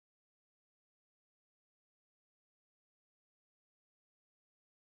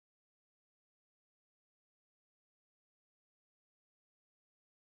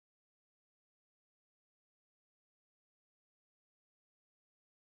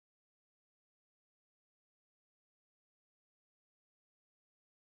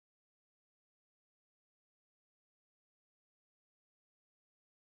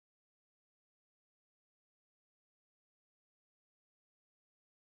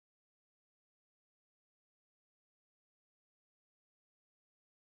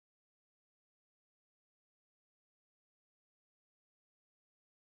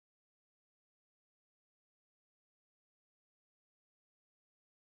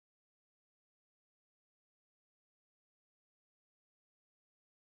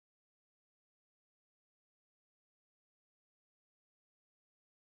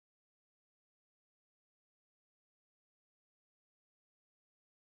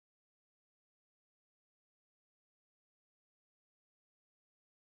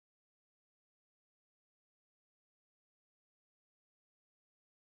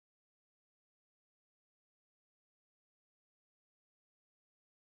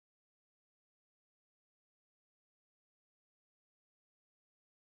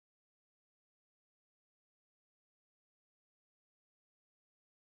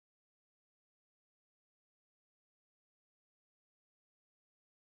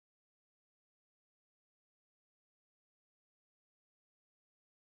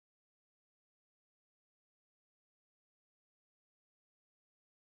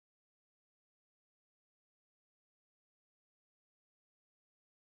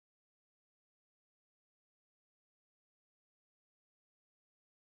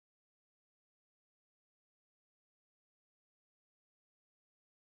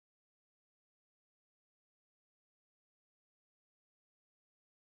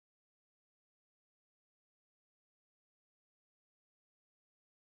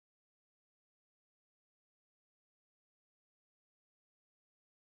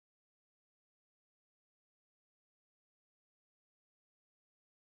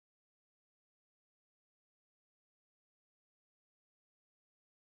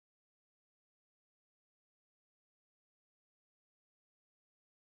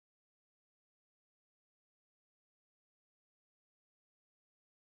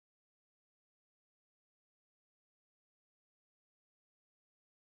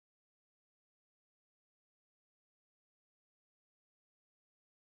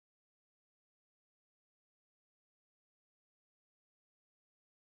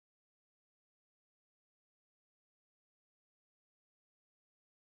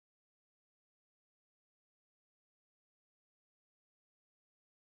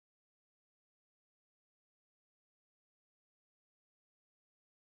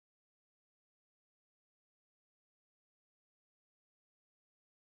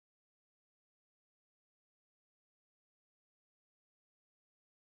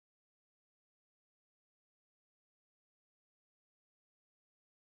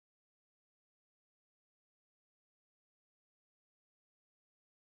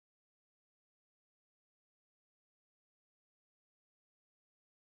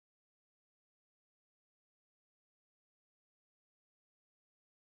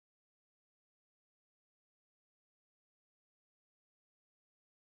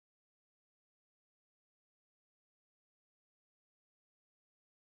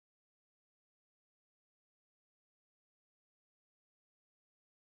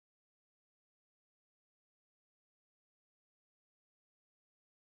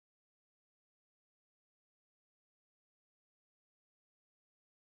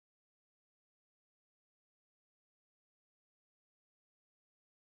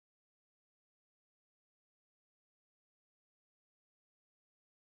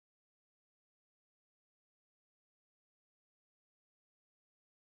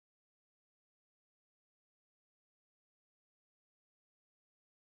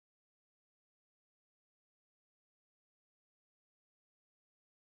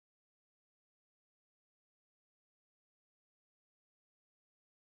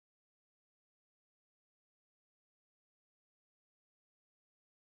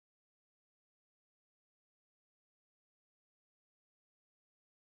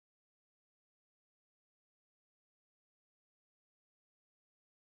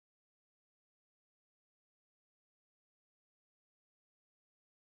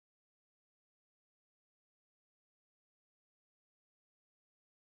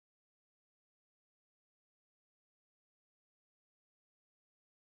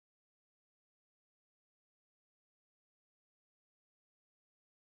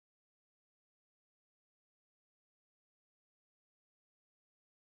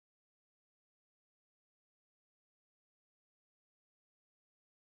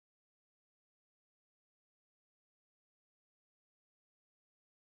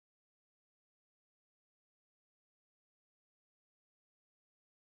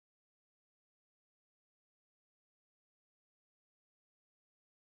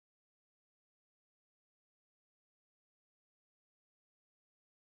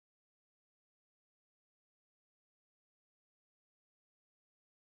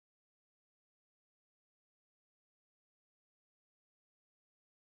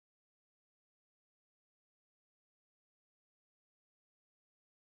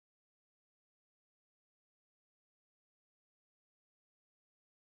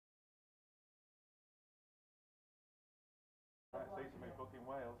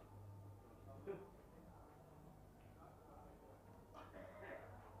Wales. Been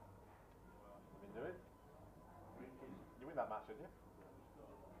doing? You win that match, didn't you?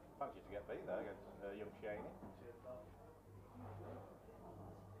 Fancy to get beat there against young Shaney.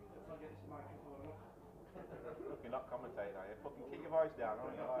 Look, you're not commentating, are you? Fucking keep your voice down,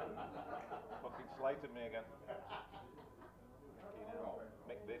 aren't you? Like, fucking slated me again.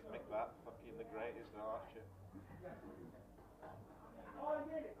 Mick this, Mick that, fucking the greatest, and all that shit.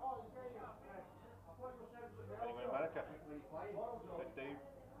 Anywhere in America? 15.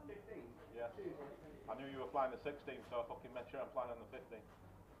 15? Yeah. I knew you were flying the 16, so I fucking made sure I'm flying on the 15.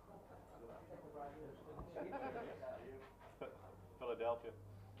 Philadelphia.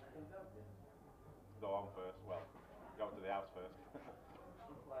 Go on first. Well, go to the house first.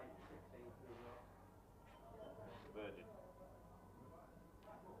 Virgin.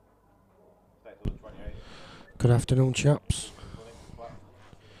 Stay till the 28th. Good afternoon, chaps.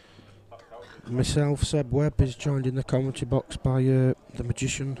 Myself, Seb Webb, is joined in the commentary box by the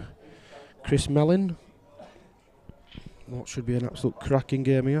magician, Chris Mellin. What should be an absolute cracking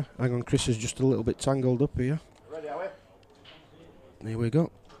game here. Hang on, Chris is just a little bit tangled up here. Ready, are we? Here we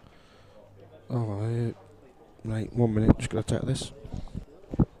go. Oh, right, 1 minute, just going to take this.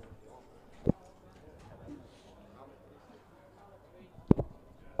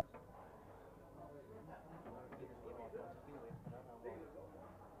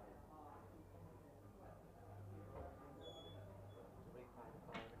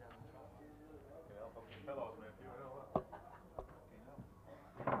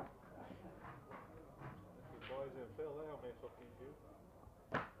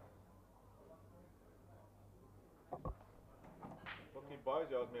 Boys,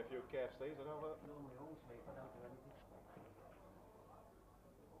 you owed me a few KFCs, I know that. No, my own mate, I don't do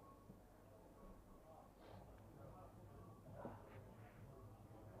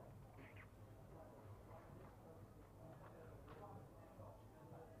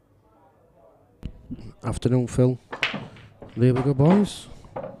anything. Afternoon, Phil. There we go, boys.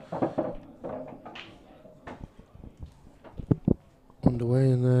 Underway,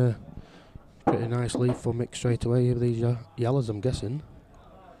 and pretty nice lead for Mick straight away with these yellows, I'm guessing.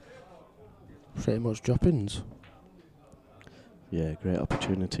 Pretty much drop-ins. Yeah, great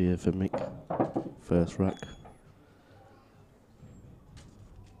opportunity here for Mick. First rack.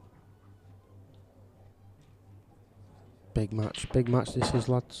 Big match this is,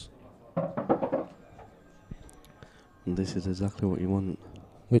 lads. And this is exactly what you want.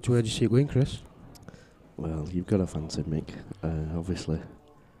 Which way do you see it going, Chris? Well, you've got to fancy Mick, obviously.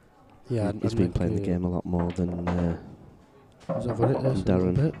 Yeah, he's been playing the game a lot more than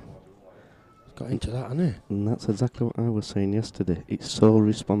Darren. Got into that, hasn't he? And that's exactly what I was saying yesterday. It's so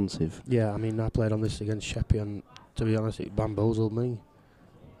responsive. Yeah, I mean, I played on this against Sheppy, and to be honest, it bamboozled me.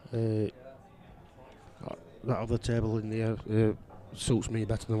 That other table in the air suits me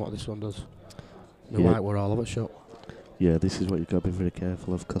better than what this one does. The white were all over shot. Yeah, this is what you've got to be very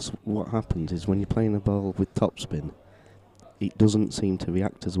careful of, because what happens is when you're playing a ball with topspin, it doesn't seem to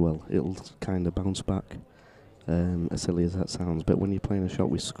react as well. It'll kind of bounce back, as silly as that sounds. But when you're playing a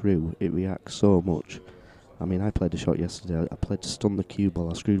shot with screw, it reacts so much. I mean, I played a shot yesterday. I played to stun the cue ball.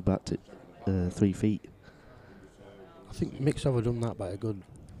 I screwed back to 3 feet. I think Mick's overdone that by a good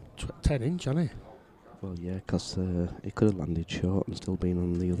 10 inch, hasn't he? Well, yeah, because he could have landed short and still been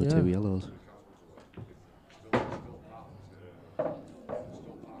on the other two yellows.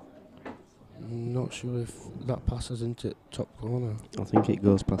 Not sure if that passes into top corner. I think it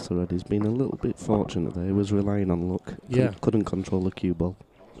goes past the red. He's been a little bit fortunate there. He was relying on luck. Couldn't control the cue ball.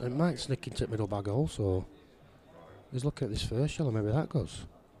 It might sneak into middle bag also. He's looking at this first yellow, maybe that goes.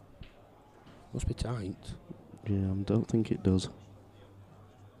 Must be tight. Yeah, I don't think it does.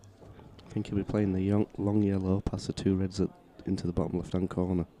 I think he'll be playing the long yellow past the 2 reds into the bottom left-hand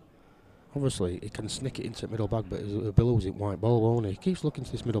corner. Obviously, he can snick it into middle bag, but he'll be losing white ball, won't he? He keeps looking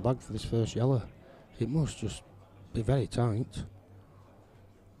to this middle bag for this first yellow. It must just be very tight.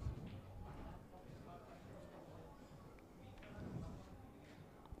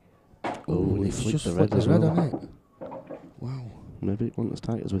 Oh, and he flicked the red as well. Hasn't it? Wow. Maybe it wasn't as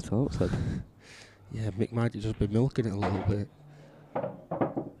tight as we thought, Seb. Yeah, Mick might just be milking it a little bit.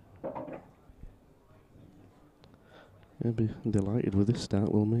 He'll be delighted with this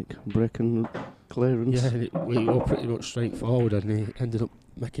start, will Mick. Break and clearance. Yeah, we were pretty much straightforward, and he ended up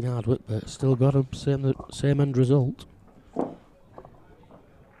making hard work, but still got him. Same end result.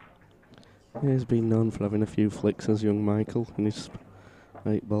 Yeah, he's been known for having a few flicks as young Michael in his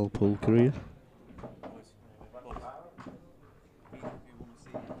 8-ball pool career.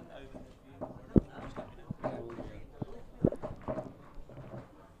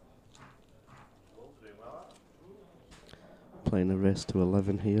 playing a race to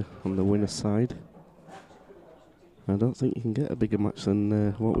 11 here on the winner's side. I don't think you can get a bigger match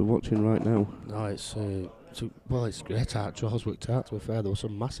than what we're watching right now. No, it's great art draws worked out. To be fair, there were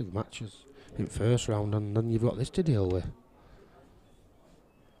some massive matches in first round, and then you've got this to deal with.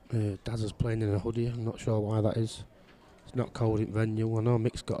 Daz is playing in a hoodie. I'm not sure why that is. It's not cold in venue. I know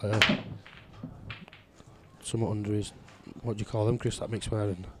Mick's got somewhat under his. What do you call them, Chris? That Mick's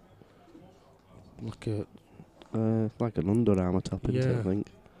wearing. Like an Under Armour top, isn't it, I think.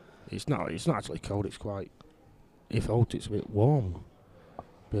 It's not actually cold. It's quite. If out, it's a bit warm.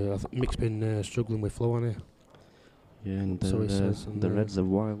 But I think Mick's been struggling with flow on here. Yeah, and so he says, and the Reds are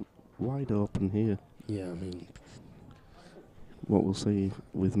wide open here. Yeah, I mean, what we'll see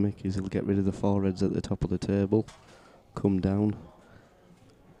with Mick is he'll get rid of the 4 Reds at the top of the table, come down,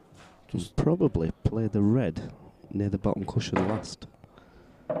 just probably play the red near the bottom cushion last.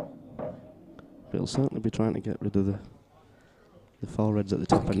 But he'll certainly be trying to get rid of the 4 Reds at the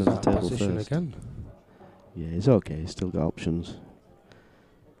top end of the table first. Again. Yeah, he's okay, he's still got options.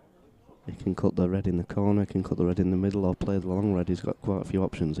 He can cut the red in the corner, he can cut the red in the middle, or play the long red. He's got quite a few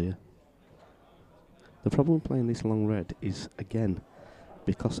options here. The problem with playing this long red is, again,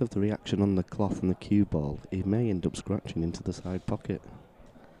 because of the reaction on the cloth and the cue ball, he may end up scratching into the side pocket.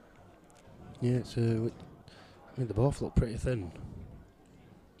 Yeah, it's I mean, they both look pretty thin.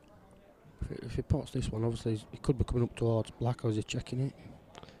 If he pots this one, obviously he could be coming up towards black, or is he checking it?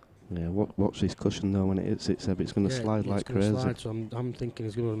 Yeah, watch this cushion though. When it hits it, Seb, it's going to slide like crazy. Slide, so I'm thinking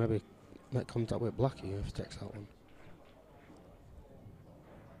he's going to maybe make contact with black here if he takes that one.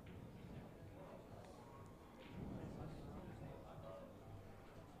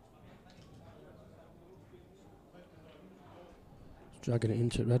 Dragging it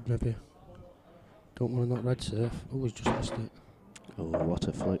into red, maybe. Don't want to knock red safe. Oh, he's just missed it. Oh, what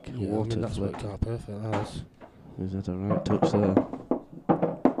a flick! Yeah, what I mean, a that's flick! worked out perfect. That is. He's had a right touch there.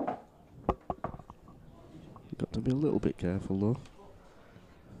 Got to be a little bit careful though.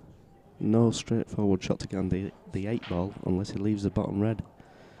 No straightforward shot to get on the 8 ball unless he leaves the bottom red,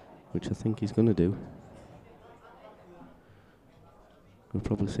 which I think he's going to do. We'll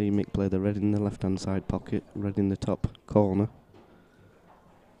probably see Mick play the red in the left-hand side pocket, red in the top corner,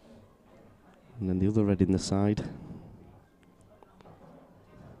 and then the other red in the side.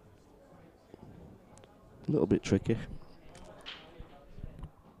 A little bit tricky.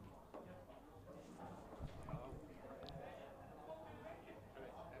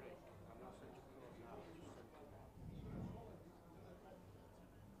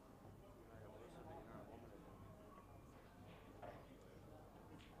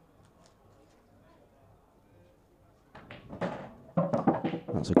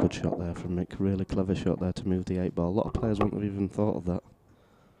 That's a good shot there from Mick. Really clever shot there to move the 8 ball. A lot of players wouldn't have even thought of that.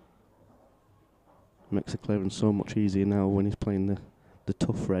 Makes the clearance so much easier now when he's playing the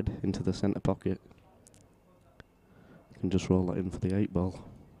tough red into the centre pocket. You can just roll that in for the 8 ball.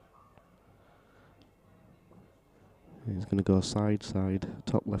 He's going to go side,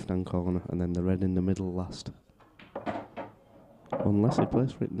 top left-hand corner, and then the red in the middle last. Unless he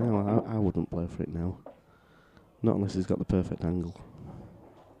plays for it now, I wouldn't play for it now. Not unless he's got the perfect angle.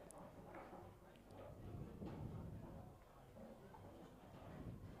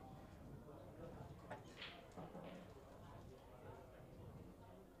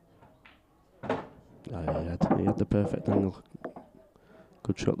 He had the perfect angle.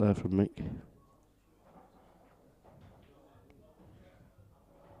 Good shot there from Mick.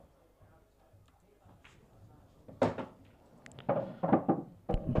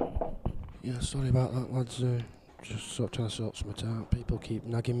 Yeah, sorry about that, lads. Just sort of trying to sort something out. People keep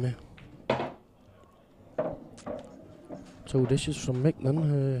nagging me. 2 dishes from Mick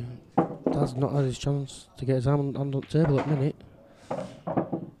then. Dad's not had his chance to get his hand on the table at the minute.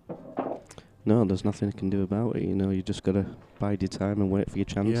 No, there's nothing you can do about it. You know, you just got to bide your time and wait for your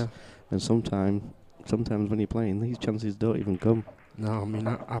chance. Yeah. And sometimes when you're playing, these chances don't even come. No, I mean,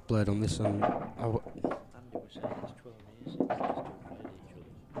 I played on this and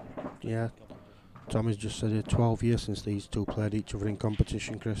yeah, Tommy's just said 12 years since these two played each other in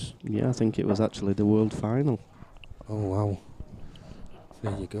competition, Chris. Yeah, I think it was actually the world final. Oh, wow.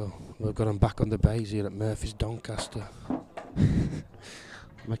 There you go. We've got them back on the bays here at Murphy's Doncaster.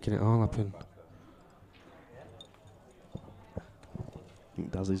 Making it all happen. I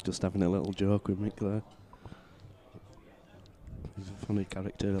think Dazzy's just having a little joke with Mick there. He's a funny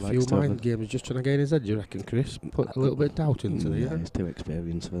character. A few mind games just trying to gain his head, you reckon, Chris? Put a little bit of doubt into it, yeah? He's too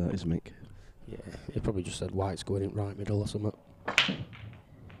experienced for that, is Mick. Yeah, he probably just said White's going in right middle or something.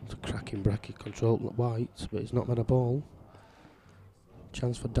 It's a cracking bracket control, White, but he's not made a ball.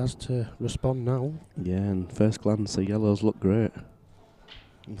 Chance for Daz to respond now. Yeah, and first glance, the yellows look great.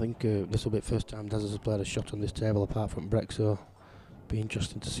 I think this will be the first time Daz has played a shot on this table apart from Breck, so be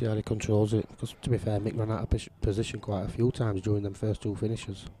interesting to see how he controls it. Because to be fair, Mick ran out of position quite a few times during them first two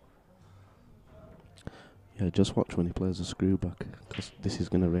finishes. Yeah, just watch when he plays a screw back, because this is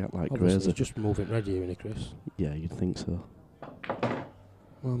going to react like Obviously crazy. he's just moving ready, isn't he, Chris? Yeah, you'd think so.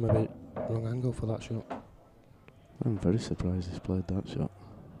 Well, maybe wrong angle for that shot. I'm very surprised he's played that shot.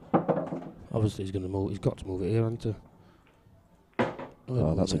 Obviously he's going to move. He's got to move it here, hasn't he?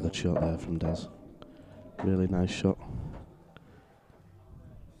 Oh, that's a good shot there from Daz. Really nice shot.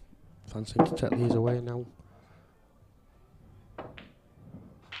 Fancy him to take these away now.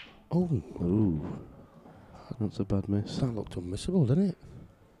 Oh, Ooh, that's a bad miss. that looked unmissable, didn't it?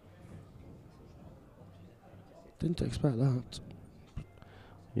 Didn't expect that.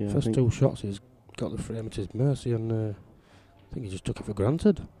 Yeah, I First think, two shots, he's got the frame at his mercy, and I think he just took it for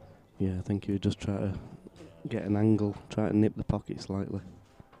granted. yeah, I think he would just try to get an angle, try to nip the pocket slightly.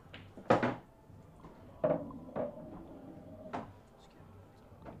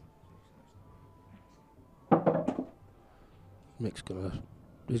 Mick's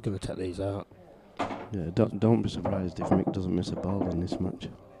he's gonna take these out. Yeah, don't be surprised if Mick doesn't miss a ball in this match.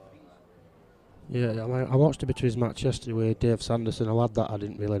 Yeah, I watched a bit of his match yesterday with Dave Sanderson, a lad that I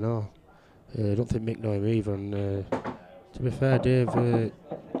didn't really know. I don't think Mick knew him either, and to be fair, Dave, I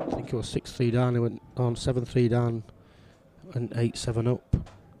think it was 6-3 down, he went on 7-3 down and 8-7 up,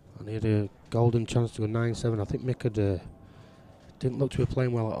 and he had a golden chance to go 9-7. I think Mick didn't look to be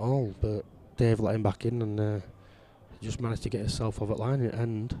playing well at all, but Dave let him back in, and he just managed to get himself off at line at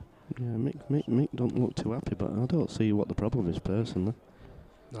end. Yeah, Mick don't look too happy, but I don't see what the problem is personally.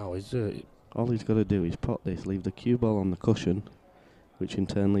 No, he's All he's got to do is pot this, leave the cue ball on the cushion, which in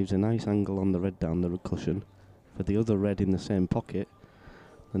turn leaves a nice angle on the red down the cushion, for the other red in the same pocket,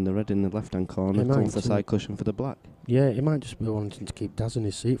 and the red in the left-hand corner comes the side cushion for the black. Yeah, he might just be wanting to keep Daz in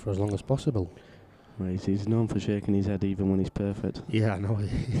his seat for as long as possible. Right, he's known for shaking his head even when he's perfect. Yeah, I know.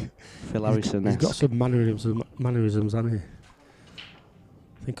 Phil Harrison. He's got some mannerisms, hasn't he?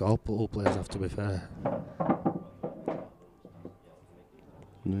 I think all players have, to be fair.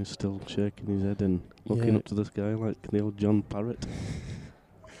 And he's still shaking his head and looking up to the sky like the old John Parrott.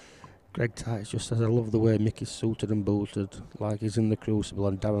 Greg Tice just says, I love the way Mick is suited and booted, like he's in the Crucible,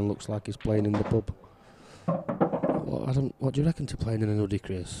 and Darren looks like he's playing in the pub. What do you reckon to playing in an hoodie,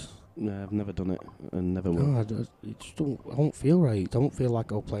 Chris? No, I've never done it and never will. No, I don't feel right. I don't feel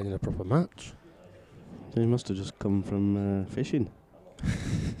like I'm playing in a proper match. He must have just come from fishing.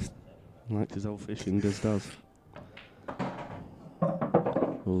 Like his old fishing does.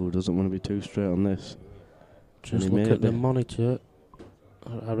 Oh, doesn't want to be too straight on this. Just look at the monitor.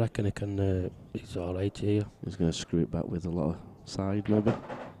 I reckon he can. He's alright here. He's going to screw it back with a lot of side, maybe.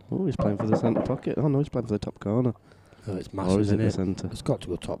 Oh, he's playing for the centre pocket. Oh no, he's playing for the top corner. Oh, it's massive, or is it isn't the it? centre? It's got to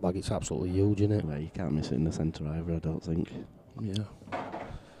go top bag. It's absolutely huge, isn't it? Well, you can't miss it in the centre either, I don't think. Yeah.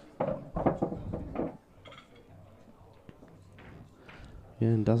 Yeah,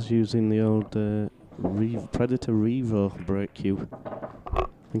 and Daz using the old Predator Revo break cue. I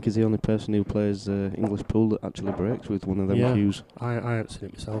think he's the only person who plays English pool that actually breaks with one of them cues. I haven't seen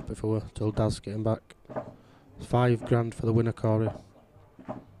it myself before till Daz getting back. £5 for the winner, Corey.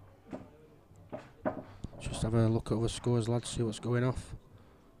 Just have a look at other scores, lads, see what's going off.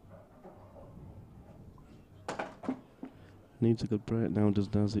 Needs a good break now, does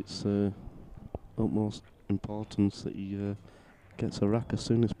Daz. It's utmost importance that he gets a rack as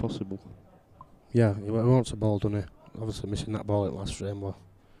soon as possible. Yeah, he wants a ball, doesn't he? Obviously missing that ball at last frame was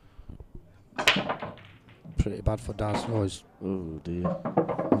pretty bad for Daz. Oh dear.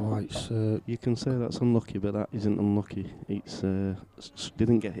 You can say that's unlucky, but that isn't unlucky. It's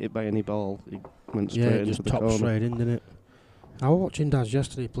didn't get hit by any ball. It went straight into the corner. Yeah, just top straight in, didn't it? I was watching Daz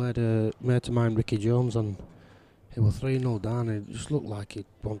yesterday. He played a mate of mine, Ricky Jones, and he was 3-0 down. It just looked like he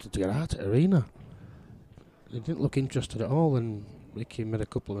wanted to get out of the arena. He didn't look interested at all, and Ricky made a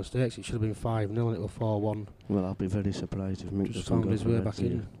couple of mistakes. It should have been 5-0 and it was 4-1. Well, I'll be very surprised if Mick just doesn't found go his for way reds back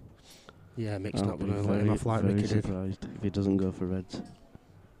in. here. Yeah, Mick's I'll not be going to let him off like Ricky did. surprised if he doesn't go for reds.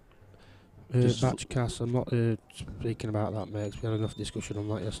 Batch cast, I'm not speaking about that, mate, 'cause we had enough discussion on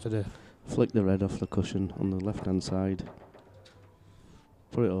that yesterday. Flick the red off the cushion on the left hand side.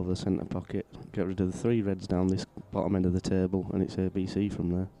 Put it over the centre pocket. Get rid of the 3 reds down this bottom end of the table, and it's ABC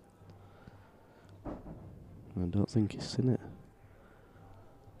from there. I don't think he's seen it.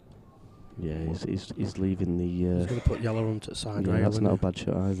 Yeah, he's leaving the... he's going to put yellow onto the side rail. That's not a bad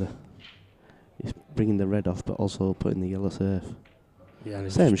shot either. He's bringing the red off, but also putting the yellow safe. Yeah,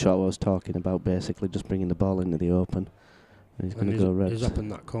 Same shot I was talking about, basically, just bringing the ball into the open. He's going to go red. He's up in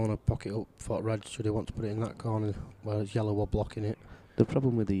that corner, pocket up, thought red, should he want to put it in that corner where it's yellow were blocking it. The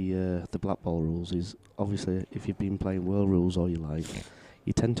problem with the black ball rules is, obviously, if you've been playing world rules all your life,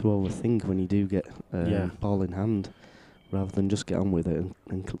 you tend to overthink when you do get ball in hand, rather than just get on with it,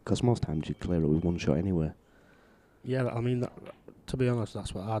 because most times you clear it with one shot anyway. Yeah, I mean, to be honest,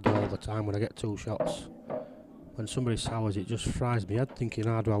 that's what I do all the time when I get 2 shots. When somebody sours, it just fries me head thinking,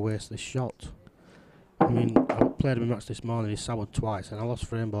 how do I waste this shot? I mean, I played him a match this morning, he soured twice, and I lost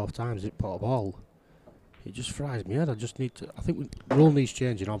frame both times, it put a ball. It just fries me head. I just need to. I think the rule needs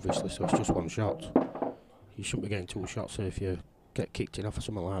changing, obviously, so it's just 1 shot. You shouldn't be getting 2 shots if you get kicked in off or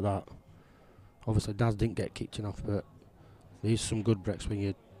something like that. Obviously, Daz didn't get kicked in off, but there's some good breaks when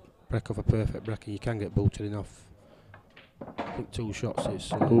you break off a perfect break and you can get booted in off. I think 2 shots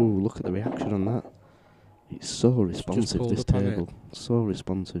is. Oh, look at the reaction on that. It's so responsive, this table. So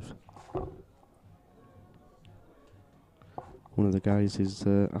responsive. One of the guys is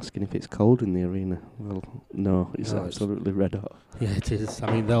asking if it's cold in the arena. Well, no, it's absolutely red hot. Yeah, it is.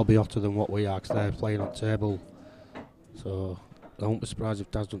 I mean, they'll be hotter than what we are because they're playing on table. So I won't be surprised if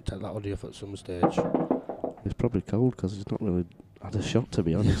Daz doesn't take that hoodie off at some stage. It's probably cold because he's not really had a shot, to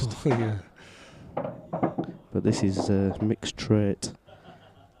be honest. Yeah. But this is Mick's trait.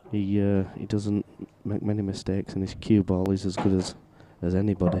 He doesn't make many mistakes, and his cue ball is as good as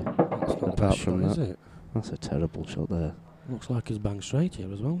anybody. That's not the best shot, is it? That's a terrible shot there. Looks like he's banged straight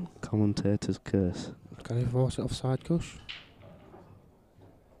here as well. Commentator's curse. Can he force it offside, Cush?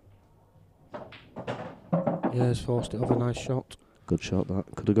 Yeah, he's forced it off. A nice shot. Good shot that.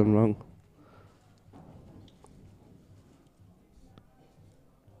 Could have gone wrong.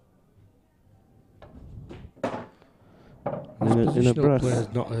 In a breath.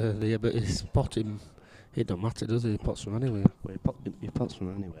 Player's not there, but his spotting, it don't matter, does it? He pots from anywhere. Well, he pots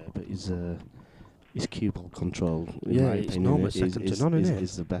from anywhere, but his cue ball control, yeah, it's normally second to none, isn't it?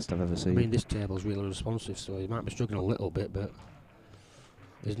 Is the best I've ever seen. I mean, this table's really responsive, so he might be struggling a little bit, but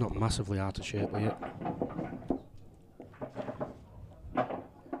he's not massively out of shape with it.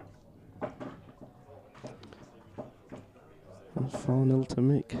 And 4-0 to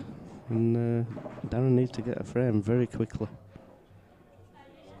Mick. And Darren needs to get a frame very quickly.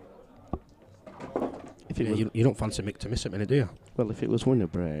 If it you don't fancy Mick to miss it, many, do you? Well, if it was winner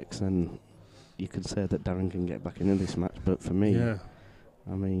breaks, then you could say that Darren can get back into this match. But for me,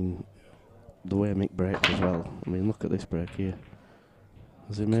 I mean, the way Mick breaks as well. I mean, look at this break here.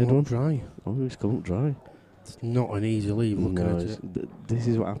 Has he made one? Dry. Oh, he's come dry. It's not an easy leave looking at it. This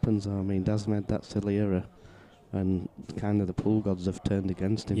is what happens. I mean, Daz made that silly error, and kind of the pool gods have turned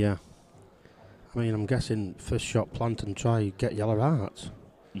against him. Yeah. I mean, I'm guessing first shot, plant and try, get yellow hearts.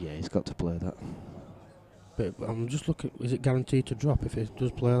 Yeah, he's got to play that. But I'm just looking, is it guaranteed to drop if he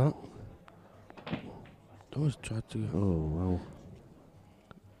does play that? Always tried to. Oh, wow.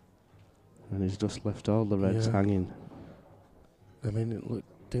 And he's just left all the reds hanging. I mean, it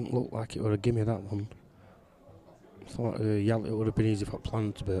didn't look like it would have given me that one. Thought yellow, it would have been easy for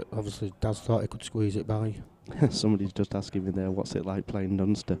plant, but obviously Daz thought he could squeeze it by. Somebody's just asking me there, what's it like playing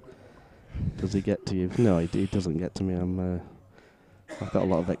Dunster? Does he get to you? No, he doesn't get to me. I've got a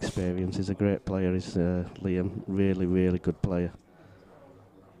lot of experience. He's a great player. He's Liam, really, really good player.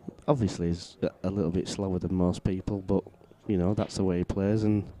 Obviously, he's a little bit slower than most people, but you know that's the way he plays,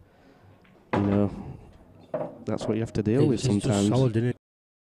 and you know that's what you have to deal with sometimes. He's just solid, isn't it,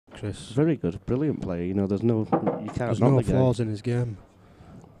 Chris? Very good, brilliant player. You know, you can't. There's no flaws in his game.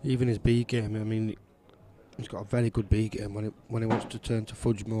 Even his B game. I mean, he's got a very good B game when he wants to turn to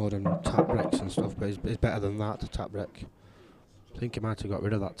fudge mode and tap breaks and stuff. But he's better than that to tap break. I think he might have got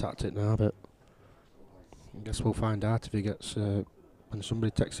rid of that tactic now, but I guess we'll find out if he gets when somebody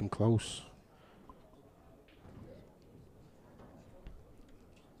takes him close.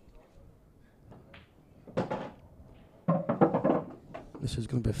 This is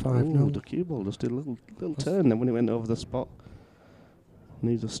going to be 5-0. The cue ball just did a little turn. Then when it went over the spot,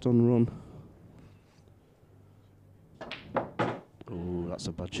 needs a stun run. Oh, that's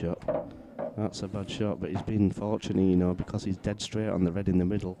a bad shot. That's a bad shot, but he's been fortunate, you know, because he's dead straight on the red in the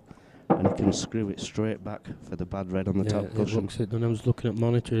middle, and he can screw it straight back for the bad red on the top cushion. When I was looking at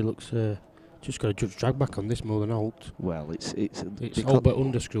monitor, he looks just got a judge drag back on this more than alt. Well, it's all but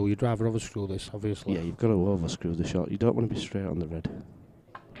underscrew. You'd rather overscrew this, obviously. Yeah, you've got to overscrew the shot. You don't want to be straight on the red.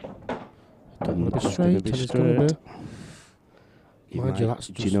 Don't want to be straight.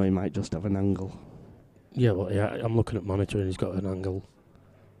 Do you know he might just have an angle? Yeah, well, yeah, I'm looking at monitor and he's got an angle.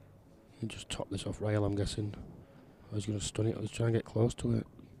 He just top this off rail, I'm guessing. Or he's going to stun it. He's trying to get close to it.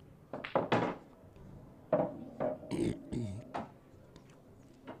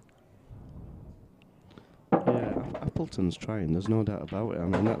 Appleton's trying, there's no doubt about it. I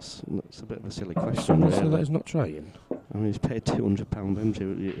mean, that's a bit of a silly question. Someone said that Really. he's not trying. I mean, he's paid £200, haven't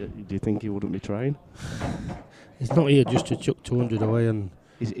you? Do you think he wouldn't be trying? He's not here just to chuck 200 away, and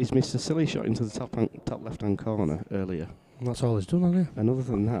He's missed a silly shot into the top left-hand corner earlier. that's all he's done, hasn't he? And other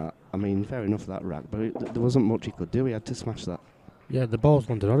than that, I mean, fair enough that rack, but there wasn't much he could do. He had to smash that. Yeah, the ball's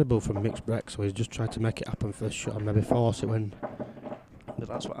landed horrible from Mick's break, so he's just tried to make it happen first shot and maybe force it when. But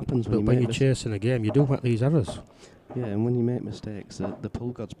that's what happens But when when you you're make chasing a game, you do make these errors. Yeah, and when you make mistakes, the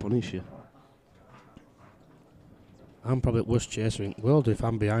pool gods punish you. I'm probably the worst chaser in the world. If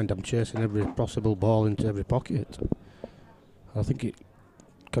I'm behind, I'm chasing every possible ball into every pocket. I think it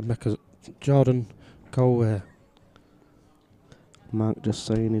can make Jordan go away. Mark just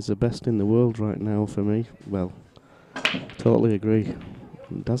saying he's the best in the world right now for me. Well, totally agree.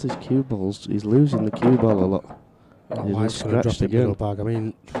 Daz's cue balls, he's losing the cue ball a lot. He's White's going to drop scratched it middle again. bag. I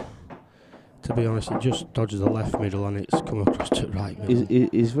mean, to be honest, it just dodges the left middle and it's come across to the right middle.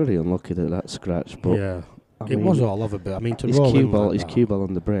 He's very unlucky that scratch, but Yeah, I it mean, was all over, but I mean, to his roll cue in ball, like his that, cue ball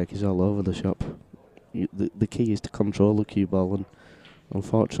on the break is all over the shop. The key is to control the cue ball, and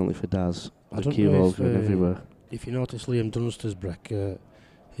unfortunately for Daz, I the don't cue know ball's if, going everywhere. If you notice Liam Dunster's break,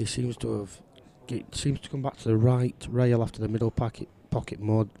 he seems to come back to the right rail after the middle pocket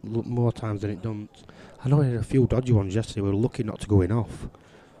more times than it don't. I know he had a few dodgy ones yesterday. We were lucky not to go in off.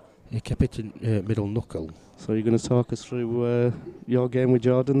 He kept it in middle knuckle. So you're going to talk us through your game with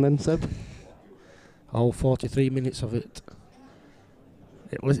Jordan then, Seb? All 43 minutes of it.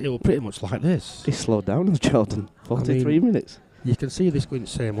 It was pretty much like this. He slowed down as Jordan. 43 minutes. You can see this going the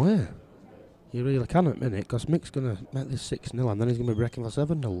same way. You really can at minute, because Mick's going to make this 6-0 and then he's going to be breaking for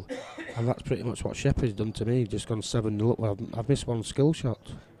 7-0. And that's pretty much what Shepherd's done to me. He's just gone 7-0 up. Well, I've missed one skill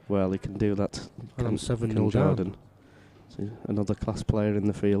shot. Well, he can do that. And I'm 7-0 down. Jordan. So another class player in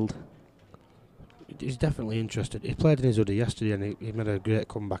the field. He's definitely interested. He played in his hoodie yesterday and he made a great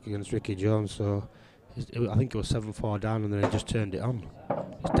comeback against Ricky Jones. So I think it was 7-4 down and then he just turned it on.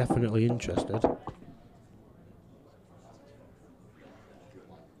 He's definitely interested.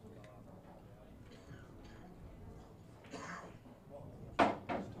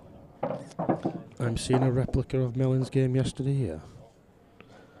 I'm seeing a replica of Mellon's game yesterday here.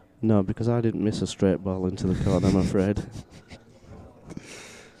 No, because I didn't miss a straight ball into the corner, I'm afraid.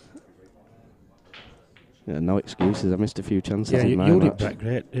 Yeah, no excuses. I missed a few chances in my you match. did break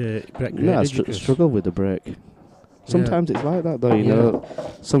great. No, I did you, Chris? struggled with the break. Sometimes it's like that, though. You know,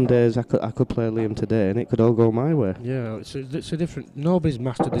 some days I could play Liam today, and it could all go my way. Yeah, it's a different. Nobody's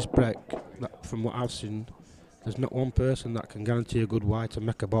mastered this break. From what I've seen, there's not one person that can guarantee a good white and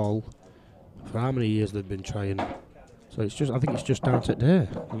make a ball. For how many years they've been trying. So I think it's just down to today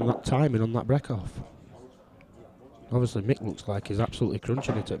and that timing on that break off. Obviously, Mick looks like he's absolutely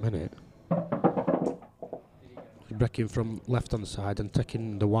crunching it at minute. He's breaking from left hand side and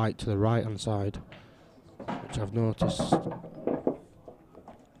taking the white to the right hand side, which I've noticed.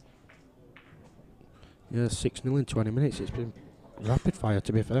 Yeah, 6-0 in 20 minutes. It's been rapid fire,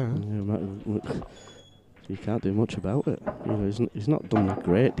 to be fair. Yeah, you can't do much about it. You know, he's not done a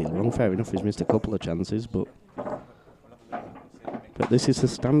great deal wrong. Fair enough, he's missed a couple of chances, but this is the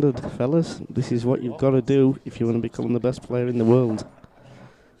standard, fellas. This is what you've got to do if you want to become the best player in the world.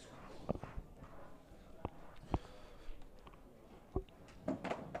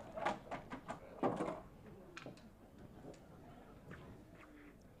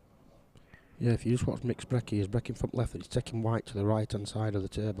 Yeah, if you just watch Mick's brekkie, he's breaking from left, he's taking white to the right hand side of the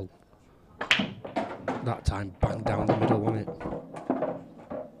table. That time, bang down the middle, wasn't it?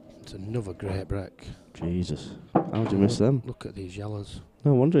 It's another great break. Jesus, how'd you miss them? Look at these yellows.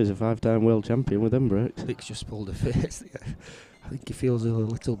 No wonder he's a 5-time world champion with them breaks. Mick's just pulled a face. I think he feels a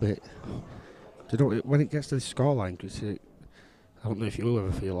little bit. Do you know, when it gets to the scoreline, I don't know if you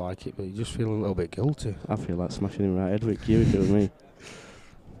ever feel like it, but you just feel a little bit guilty. I feel like smashing him right head with you if it was me.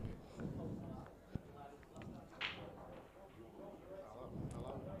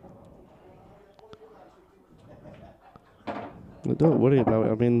 But don't worry about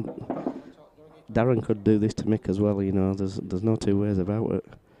it. I mean, Darren could do this to Mick as well. You know, there's no two ways about it.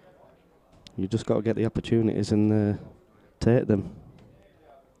 You just got to get the opportunities and take them.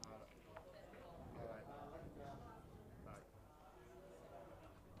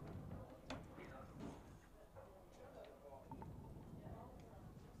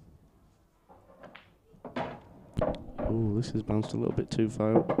 Oh, this has bounced a little bit too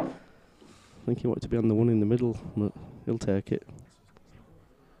far up. I think he wanted to be on the one in the middle, but he'll take it.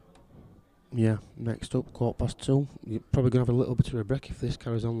 Yeah, next up, 2:15. You're probably going to have a little bit of a break if this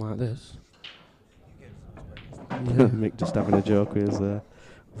carries on like this. Yeah. Mick just having a joke with his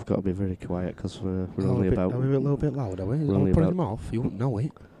We've got to be very quiet because we're Are only we about a little bit loud, are we? we're I'll only put about- him off, you wouldn't know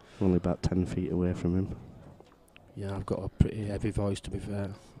it. only about 10 feet away from him. Yeah, I've got a pretty heavy voice, to be fair.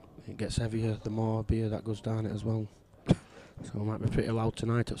 It gets heavier the more beer that goes down it as well. So I might be pretty loud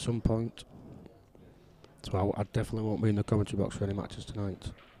tonight at some point. So I definitely won't be in the commentary box for any matches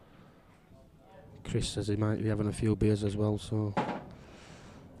tonight. Chris says he might be having a few beers as well, so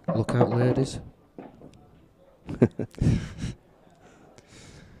look out, ladies.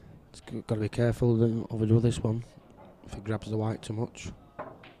 Got to be careful, don't overdo this one. If he grabs the white too much.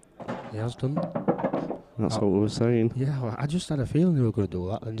 He has done. That's what we were saying. Yeah, well, I just had a feeling they were going to do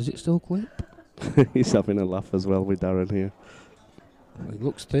that. Then does it still clip? He's having a laugh as well with Darren here. Well, it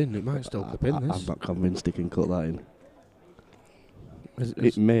looks thin. It might still clip in I'm this. not convinced he can cut that in. Is-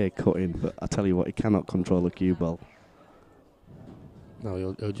 It may cut in, but I tell you what, he cannot control a cue ball.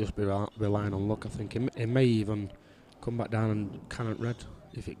 No, he'll just be relying on luck. I think he may even come back down and cannon red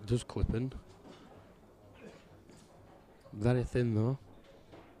if it does clip in. Very thin though.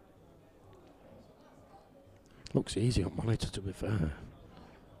 Looks easy on monitor, to be fair,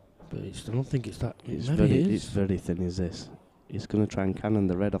 but I don't think it's that. Maybe It's very thin, is this? He's going to try and cannon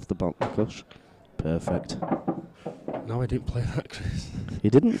the red off the bottom cush. Perfect. No, I didn't play that, Chris. He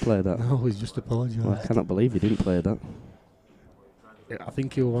didn't play that. No, he's just apologised. Well, I cannot believe he didn't play that. I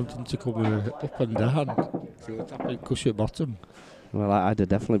think he was wanting to come up and down. He was tapping cush at bottom. Well, I'd have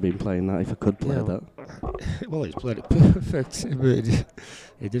definitely been playing that if I could play Yeah, that. Well, he's played it perfect, but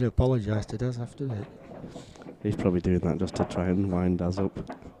he did apologise to Des after it. He's probably doing that just to try and wind Daz up.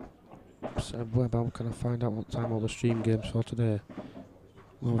 So, where can I find out what time all the stream games for today?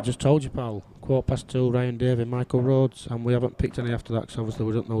 Well, I've just told you, pal. 2:15, Ryan Davey, Michael Rhodes, and we haven't picked any after that because obviously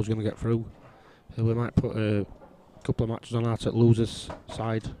we don't know who's going to get through. So we might put a couple of matches on out at losers'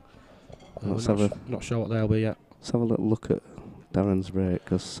 side. Let's We're have not sure what they'll be yet. Let's have a little look at Darren's break,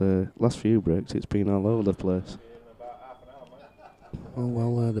 because last few breaks it's been all over the place. Oh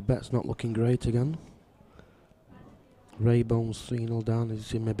well, the bet's not looking great again. Raybone's 3-0 down,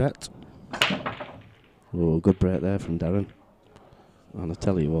 he's in my bet. Oh, good break there from Darren. And I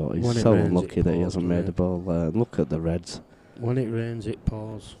tell you what, When he's it so rains, unlucky it that he pours, hasn't doesn't made it? the ball there. Look at the Reds. When it rains, it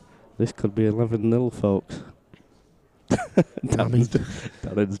pours. This could be 11-0, folks.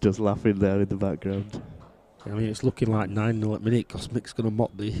 Darren's just laughing there in the background. I mean, it's looking like 9-0 at minute because Mick's going to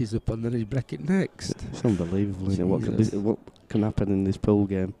mop these up and then he's break it next. It's unbelievable, isn't it? Jesus. What can happen in this pool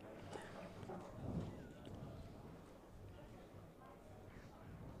game?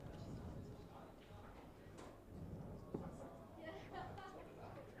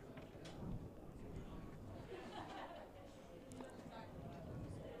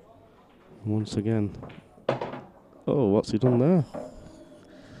 Once again. Oh, what's he done there?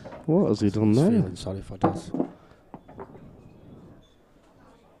 What has he done there? Feeling sorry for Des.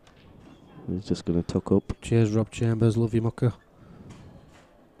 He's just going to tuck up. Cheers, Rob Chambers. Love you, mucker.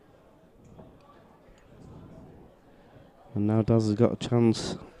 And now Daz has got a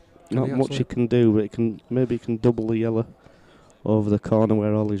chance. Can Not he much he actually? can do, but maybe he can double the yellow over the corner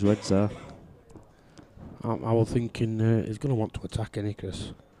where all his reds are. I was thinking he's going to want to attack any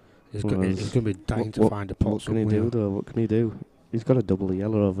Chris. He's Well, going to be dying to find a pot What can he somewhere. do though? What can he do? He's got to double the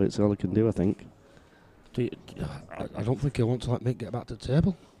yellow over it. It's all he can do, I think. I don't think he'll want to let Mick get back to the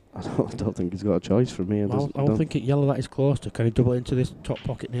table. I don't think he's got a choice from here. I don't think it yellow that is close to. Can he double it into this top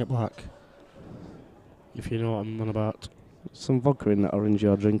pocket near black? If you know what I'm on about. Some vodka in that orange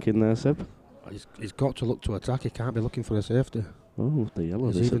you're drinking there, Seb. He's got to look to attack. He can't be looking for a safety. Oh, the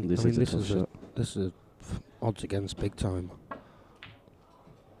yellow. There's This even- is I mean, a this tough is a- shot. This is odds against big time.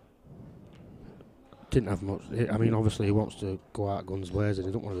 Didn't have much. I mean, obviously he wants to go out guns blazing.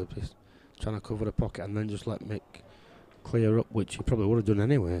 He don't want to be trying to cover the pocket and then just let Mick clear up, which he probably would have done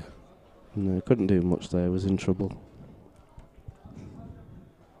anyway. No, he couldn't do much there. He was in trouble.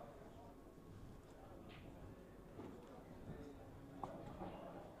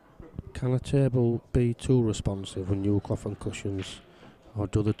 Can a table be too responsive with new cloth and cushions, or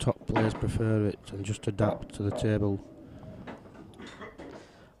do the top players prefer it and just adapt to the table?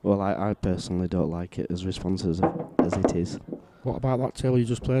 Well, I personally don't like it as responsive as it is. What about that table you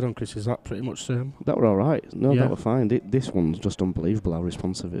just played on, Chris? Is that pretty much same? That were alright. No, Yeah. that were fine. This one's just unbelievable how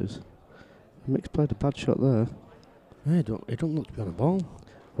responsive it is. Mick's played a bad shot there. Yeah, it don't look to be on a ball.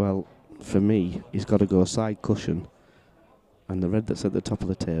 Well, for me, he's got to go side cushion, and the red that's at the top of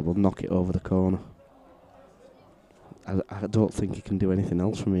the table, knock it over the corner. I don't think he can do anything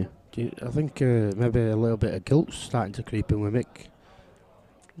else from here. I think maybe a little bit of guilt's starting to creep in with Mick.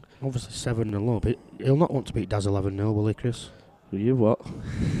 Obviously 7-0 up. He'll not want to beat Daz 11-0, will he, Chris? You what?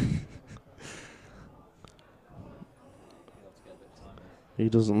 He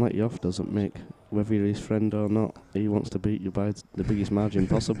doesn't let you off, doesn't Mick? Whether you're his friend or not, he wants to beat you by the biggest margin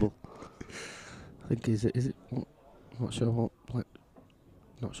possible. I think is it? Not sure what.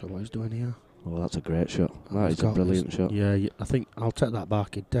 Not sure what he's doing here. Oh, that's a great shot. That He's is a got brilliant this- shot. Yeah, I think I'll take that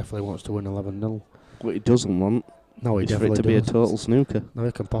back. He definitely wants to win 11-0. What he doesn't want No, he is for definitely it to be a does. total snooker. No,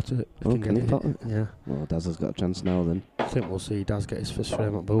 he can pot it. Oh, can get he pot it? Yeah. Well, Daz has got a chance now then. I think we'll see Daz get his first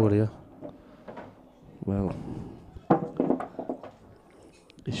frame at board here. Well,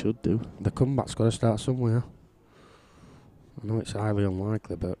 he should do. The comeback's got to start somewhere. I know it's highly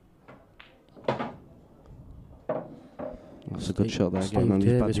unlikely, but That's a good shot there, Steve getting on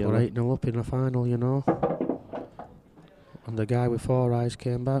his bad Davis were yellow. 8-0 up in the final, you know. And the guy with 4 eyes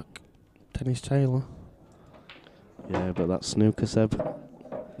came back, Dennis Taylor. Yeah, but that's snooker, Seb.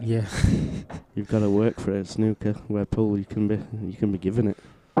 Yeah. You've got to work for it, snooker. Where pool you can be given it.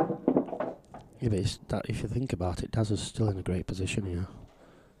 Yeah, but it's that, if you think about it, Daz is still in a great position here.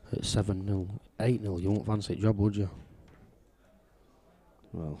 At 7-0. 8-0, you won't fancy a job, would you?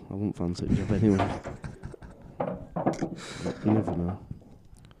 Well, I wouldn't fancy a job anyway. You never know.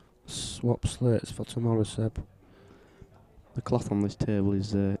 Swap slates for tomorrow, Seb. The cloth on this table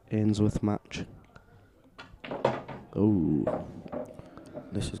is Ainsworth match. Oh,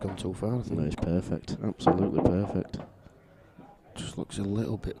 This has gone too far, I think. no, it's perfect. Absolutely perfect. Just looks a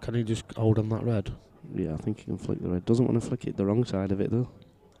little bit. Can he just hold on that red? Yeah, I think he can flick the red. Doesn't want to flick it the wrong side of it though.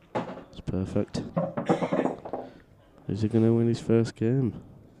 It's perfect. Is he going to win his first game?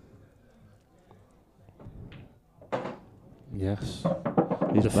 Yes.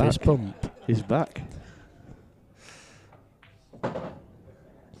 He's The back. fist bump. He's back.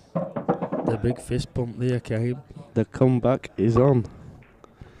 The big fist bump there came. The comeback is on.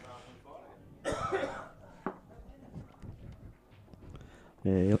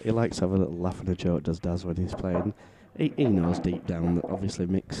 Yeah, he likes to have a little laugh and a joke, does Daz, when he's playing. He knows deep down that obviously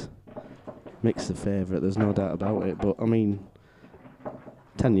Mick's the favourite, there's no doubt about it. But, I mean,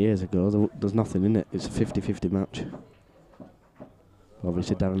 10 years ago, there's nothing in it. It's a 50-50 match.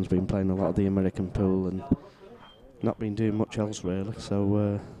 Obviously, Darren's been playing a lot of the American pool and not been doing much else, really.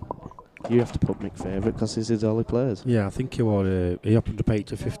 So, you have to put Mick favourite because this is all he plays. Yeah, I think he opened up 8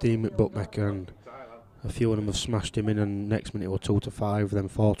 to 15 with Bookmaker, and a few of them have smashed him in, and next minute were 2 to 5, then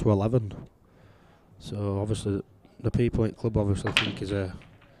 4 to 11. So obviously the people in the club obviously think he's a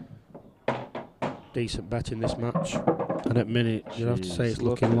decent bet in this match. And at minute you'd have to say it's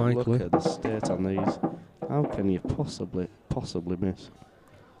looking likely. Look at the state on these. How can you possibly miss?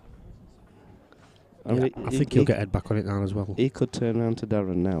 I mean, I think he'll get head back on it now as well. He could turn around to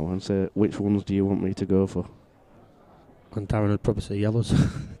Darren now and say, which ones do you want me to go for? And Darren would probably say yellows.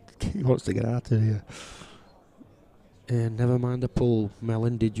 He wants to get out of here. Never mind the pool.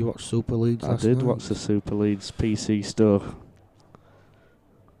 Melon, did you watch Super Leagues last night? I did watch the Super Leagues PC Stoke.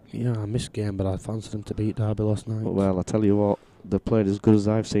 Yeah, I missed game, but I fancied them to beat Derby last night. Well, I tell you what, they played as good as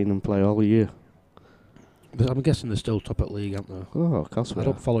I've seen them play all year. But I'm guessing they're still top at league, aren't they? Oh, of course we I are.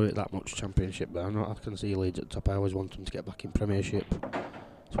 don't follow it that much, Championship, but I can see Leeds at the top. I always want them to get back in Premiership.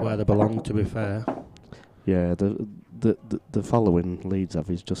 It's where they belong, to be fair. Yeah, the following Leeds have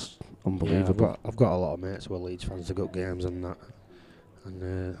is just unbelievable. Yeah, I've got a lot of mates who are Leeds fans. They've got games and that,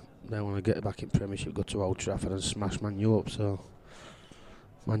 and they want to get back in Premiership, go to Old Trafford and smash Man U up. So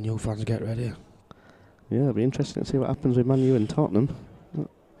Man U fans, get ready. Yeah, it'll be interesting to see what happens with Man U and Tottenham.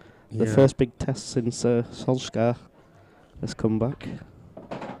 The Yeah. first big test since Solskjaer has come back.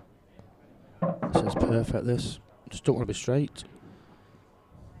 This is perfect. This just don't want to be straight.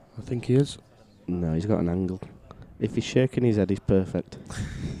 I think he is. No, he's got an angle. If he's shaking his head, he's perfect.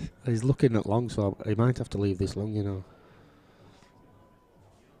 He's looking at long, so he might have to leave this long, you know.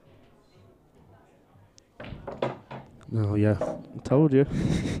 No, yeah. I told you.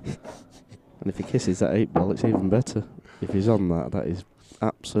 And if he kisses that 8-ball, it's even better. If he's on that, that is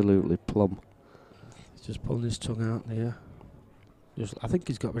absolutely plumb. He's just pulling his tongue out there. I think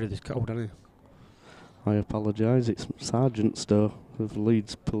he's got rid of this cold, hasn't he? I apologise, it's Sergeant Stowe of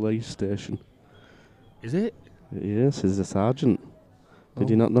Leeds Police Station. Is it? Yes, he's a sergeant. Did Oh.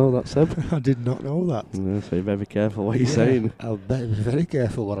 you not know that, Seb? I did not know that. Yeah, so you're very careful what you're saying. I'll be very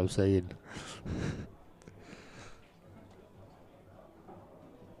careful what I'm saying.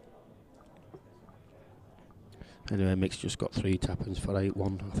 Anyway, Mick's just got 3 tap-ins for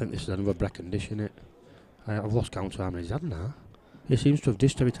 8-1. I think this is another Brecon dish, innit? I've lost count of how many he's had now. He seems to have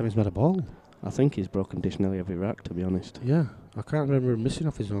dished every time he's made a ball. I think he's broken dish nearly every rack, to be honest. Yeah, I can't remember him missing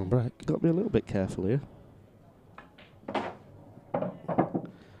off his own break. Got to be a little bit careful here.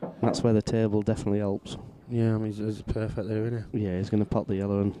 That's where the table definitely helps. Yeah, I mean, he's perfect there, isn't he? Yeah, he's going to pop the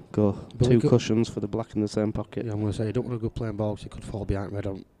yellow and go But two cushions for the black in the same pocket. Yeah, I'm going to say, you don't want to go playing ball because he could fall behind red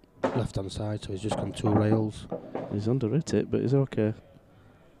on left-hand side, so he's just gone 2 rails. He's underhit it, but he's okay.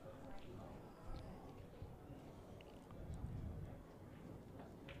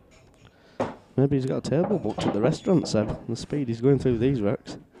 Maybe he's got a table booked at the restaurant, Seb. The speed he's going through these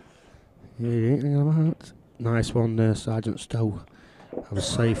racks. Yeah, he ain't thinking about it. Nice one there, Sergeant Stowe. I was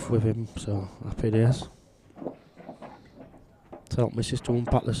safe with him, so happy days. Tell Mrs. to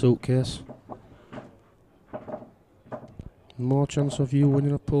unpack the suitcase. More chance of you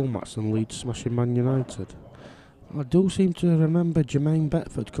winning a pool match than Leeds smashing Man United. I do seem to remember Jermaine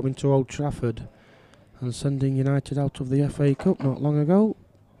Beckford coming to Old Trafford and sending United out of the FA Cup not long ago.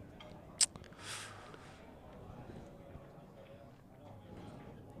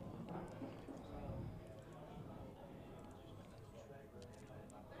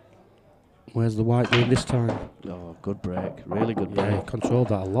 Where's the white doing this time? Oh, good break. Really good Yeah, break. he controlled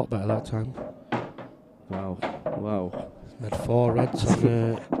that a lot better that time. Wow. Wow. Had 4 reds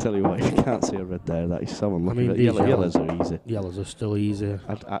on Tell you what, if you can't see a red there, that is so unlucky. mean, But these yellows are easy. yellows are still easy.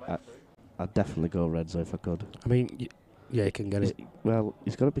 I'd definitely go reds if I could. I mean, yeah, you can get it. Well,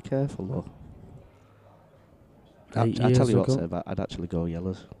 he's got to be careful though. 8 I tell years you what, ago. Seb, I'd actually go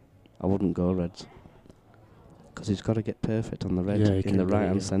yellows. I wouldn't go reds. Because he's got to get perfect on the red Yeah, he in can the do it, right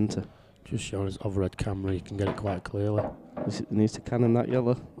hand yeah. centre. Just showing his overhead camera, you can get it quite clearly. He needs to cannon that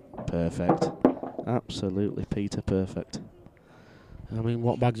yellow. Perfect. Absolutely, Peter, perfect. I mean,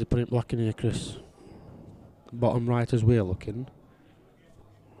 what bags are putting black in here, Chris? Bottom right as we're looking.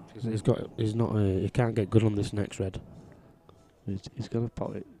 'Cause he can't get good on this next red. He's got to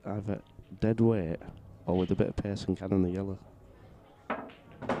put it either dead weight or with a bit of pace and cannon the yellow.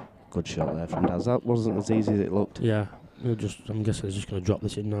 Good shot there from Daz. That wasn't as easy as it looked. Yeah, I'm guessing he's just going to drop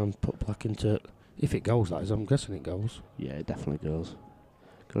this in now and put black into it. If it goes, that is, I'm guessing it goes. Yeah, it definitely goes.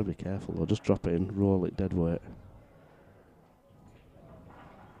 Got to be careful though. Just drop it in, roll it dead weight.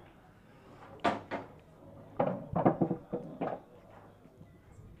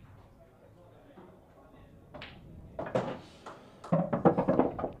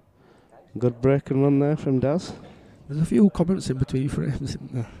 Good break and run there from Daz. There's a few comments in between frames,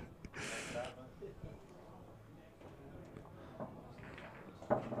 isn't there?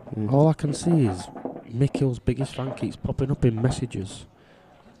 All I can see is Mick's biggest fan keeps popping up in messages.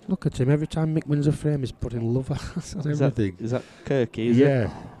 Look at him, every time Mick wins a frame he's putting love on everything. Is that Kirky, is it? Yeah,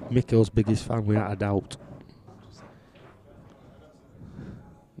 Mick's biggest fan, without a doubt.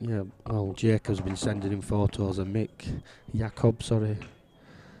 Yeah, well, Jacob's been sending him photos of Mick. Jacob, sorry.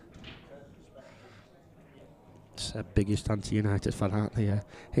 It's the biggest anti-United fan, aren't they? Yeah.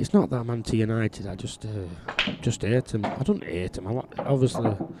 It's not that I'm anti-United, I just hate them. I don't hate them.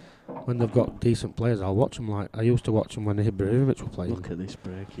 Obviously, when they've got decent players, I'll watch them. Like I used to watch them when Ibrahimovic were playing. Look at this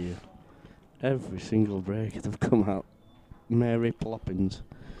break here. Every single break they've come out. Mary Ploppins.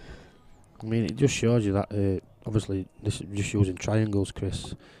 I mean, it just shows you that, obviously, this is just using triangles,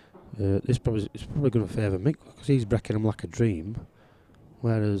 Chris. It's probably going to favour Mick because he's breaking them like a dream.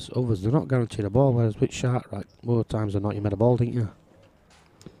 Whereas others, they're not guaranteed a ball. Whereas with shark rack, more times than not, you made a ball, didn't you?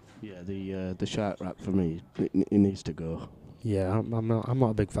 Yeah, the shark rack for me, it needs to go. Yeah, I'm not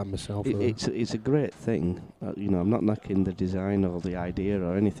a big fan myself. It's a great thing. I'm not knocking the design or the idea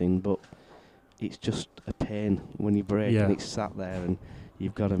or anything, but it's just a pain when you break and it's sat there and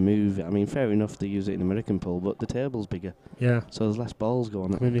you've got to move it. I mean, fair enough they use it in American pool, but the table's bigger. Yeah. So there's less balls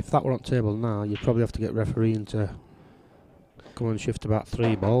going on. I mean, if that were on table now, you'd probably have to get refereeing to come and shift about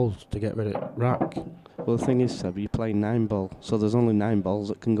 3 balls to get rid of rack. Well, the thing is, Seb, you're playing 9 ball, so there's only 9 balls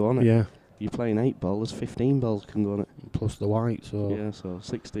that can go on it. Yeah. You're playing 8 ball, there's 15 balls can go on it. Plus the white, so... Yeah, so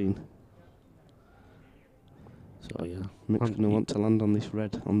 16. So, yeah. Mick's going to want to land on this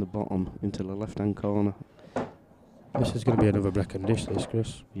red on the bottom into the left-hand corner. This is going to be another break and dish, this,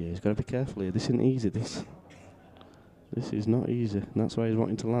 Chris. Yeah, he's got to be careful here. This isn't easy, this. This is not easy, and that's why he's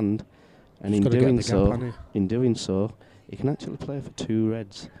wanting to land. And in doing so, he can actually play for 2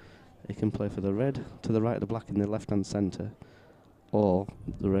 reds. He can play for the red to the right of the black in the left-hand centre, or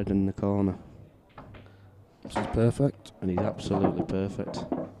the red in the corner. This is perfect. And he's absolutely perfect.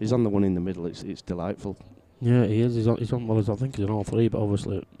 He's on the one in the middle. It's delightful. Yeah, he is. He's on. Well, I think he's on all 3, but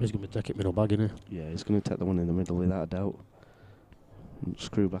obviously he's going to take it middle bag, isn't he? Yeah, he's going to take the one in the middle without a doubt. And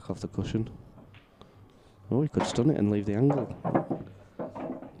screw back off the cushion. Oh, he could stun it and leave the angle.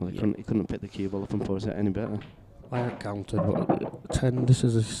 Well, he couldn't pick the cue ball up and pose it any better. I haven't counted, but 10. This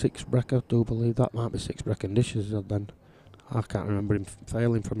is a 6 break. I do believe that might be 6 break and dishes. Then I can't remember him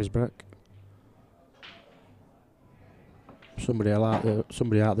failing from his break. Somebody out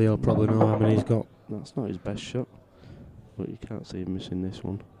there will probably know how many he's got. That's not his best shot, but you can't see him missing this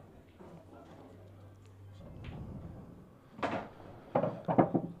one.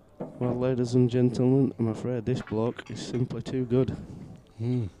 Well, ladies and gentlemen, I'm afraid this bloke is simply too good.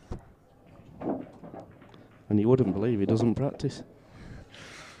 Mm. And you wouldn't believe he doesn't practice.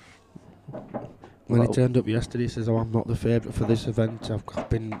 When he turned up yesterday, he says, "Oh, I'm not the favourite for this event. I've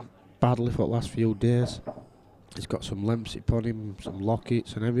been badly for the last few days." He's got some lempsip on him, some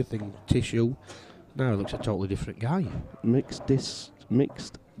lockets and everything, tissue. Now he looks a totally different guy. Mixed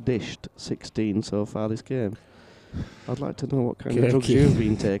dished 16 so far this game. I'd like to know what kind of drugs you've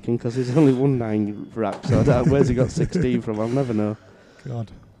been taking, because he's only won 9 racks, so I don't know where's he got 16 from, I'll never know.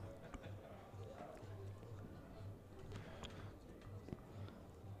 God.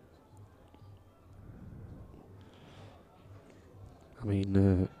 I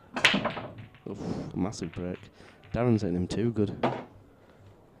mean, Oof, massive break. Darren's hitting him too good.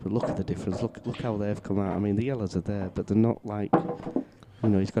 But look at the difference, look how they've come out. I mean, the yellows are there, but they're not like, you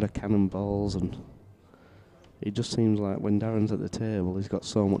know, he's got a cannonballs, and it just seems like when Darren's at the table, he's got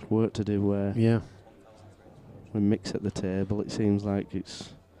so much work to do, where when Mick's at the table, it seems like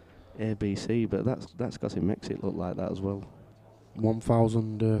it's ABC, but that's because it makes it look like that as well.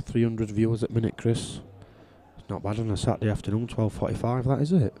 1,300 viewers at minute, Chris. It's not bad on a Saturday afternoon, 12:45, that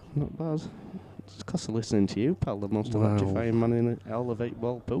is it? Not bad. It's because of listening to you, pal, the most electrifying man in all of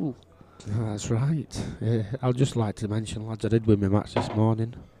 8-ball pool. That's right. I'd just like to mention, lads, I did win my match this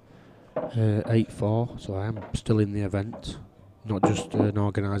morning. 8-4, so I am still in the event, not just an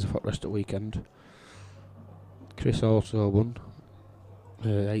organiser for the rest of the weekend. Chris also won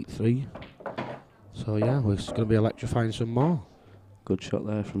 8-3, so yeah, we're going to be electrifying some more. Good shot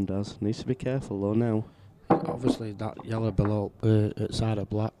there from Daz. Needs to be careful though now. Obviously that yellow below outside of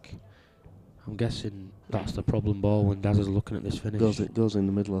black, I'm guessing that's the problem ball when Daz is looking at this finish. It goes in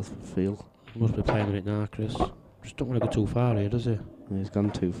the middle of the field. Must be playing it now, Chris. Just don't want to go too far here, does he? Yeah, he's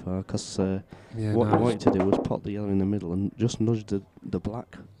gone too far, because yeah, what he wanted to do was pot the yellow in the middle and just nudge the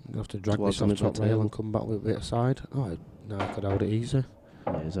black. You have to drag this off top rail and come back with a bit aside. Oh, no, I could hold it easy.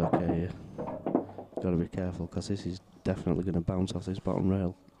 Yeah, it's okay, yeah. Got to be careful, because this is definitely going to bounce off this bottom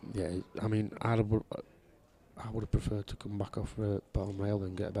rail. Yeah, I mean, I would have preferred to come back off the bottom rail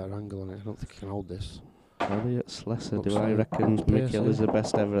and get a better angle on it. I don't think he can hold this. Elliot Slessor, Looks do I reckon Mick Hill is the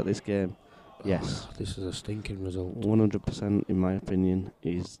best ever at this game? Yes. Oh, this is a stinking result. 100%, in my opinion,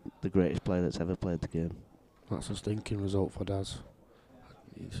 he's the greatest player that's ever played the game. That's a stinking result for Daz.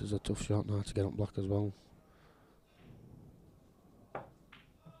 This is a tough shot now to get up black as well.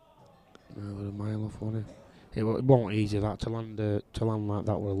 With a mile off, wasn't it? It wasn't easy that to land like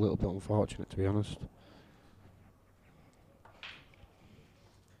that. Were a little bit unfortunate, to be honest.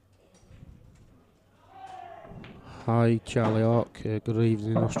 Hi, Charlie Hawk. Good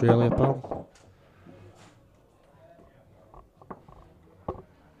evening, Australia, pal.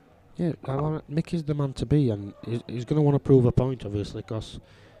 Yeah, Mick is the man to be, and he's going to want to prove a point, obviously, because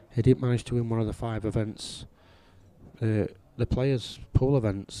he didn't manage to win one of the 5 events, the players' pool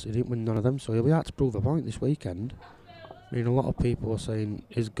events. He didn't win none of them, so he'll be out to prove a point this weekend. I mean, a lot of people are saying,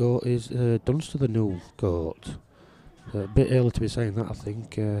 is Dunster the new GOAT? A bit early to be saying that, I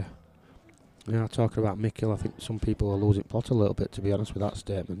think. Yeah, talking about Mick Hill, I think some people are losing plot a little bit, to be honest, with that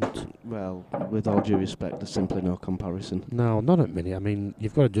statement. Well, with all due respect, there's simply no comparison. No, not at minute. I mean,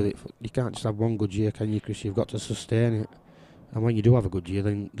 you've got to do it. You can't just have one good year, can you, Chris? You've got to sustain it. And when you do have a good year,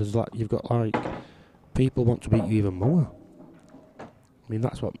 then you've got people want to beat you even more. I mean,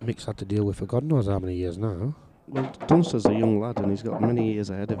 that's what Mick's had to deal with for God knows how many years now. Well, Dunster's a young lad, and he's got many years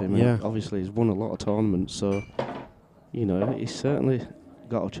ahead of him. Yeah. And obviously, he's won a lot of tournaments, so you know he's certainly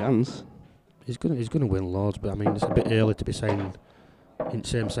got a chance. He's gonna win loads, but I mean, it's a bit early to be saying in the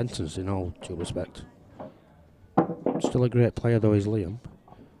same sentence, in all due respect. Still a great player though, is Liam.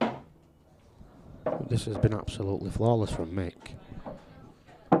 This has been absolutely flawless from Mick.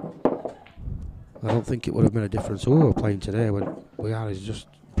 I don't think it would have made a difference who we were playing today. When we are, is just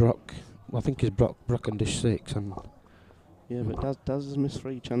Brock. Well, I think he's Brock and Dish 6, and yeah, but Daz has missed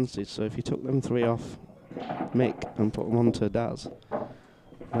 3 chances. So if you took them 3 off Mick and put them onto Daz,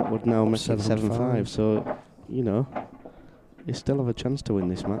 that would now make it 7-5. So you know, he still have a chance to win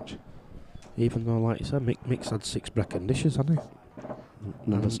this match. Even though, like you said, Mick's had 6 Brecon dishes, hasn't he?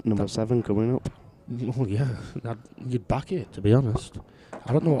 Number 7 coming up. Oh yeah, you'd back it, to be honest.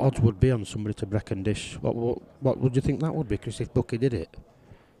 I don't know what odds would be on somebody to Brecon dish. What would you think that would be, Chris, if Bucky did it?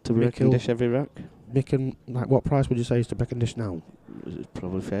 To Brecon dish every rack? Mick and, like, what price would you say is to Brecon dish now? It's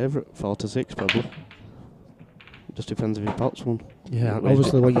probably favourite, 4 to 6 probably. Just depends if he pots one. Yeah,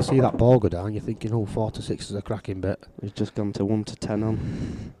 obviously when you see that ball go down, you're thinking, oh, 4 to 6 is a cracking bet. He's just gone to 1 to 10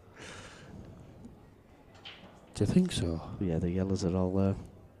 on. Do you think so? Yeah, the yellows are all there.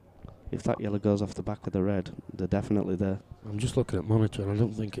 If that yellow goes off the back of the red, they're definitely there. I'm just looking at monitor and I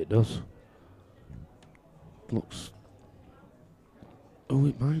don't think it does. Looks... Oh,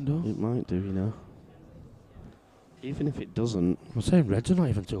 it might do. It might do, you know. Even if it doesn't... I'm saying reds are not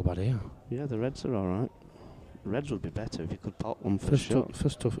even too bad here. Yeah, the reds are alright. Reds would be better if you could pot one for sure.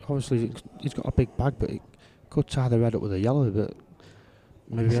 First off, obviously he's got a big bag, but he could tie the red up with a yellow, but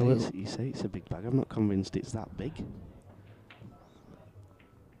maybe a little... You say it's a big bag. I'm not convinced it's that big.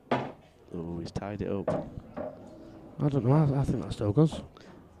 Oh, he's tied it up. I don't know, I think that still goes.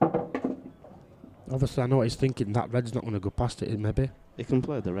 Obviously I know what he's thinking, that red's not going to go past it, maybe. He can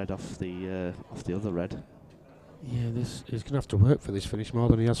play the red off the other red. Yeah, he's going to have to work for this finish more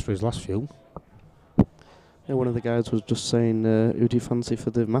than he has for his last few. Yeah, one of the guys was just saying, who do you fancy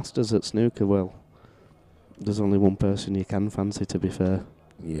for the Masters at snooker? Well, there's only one person you can fancy, to be fair.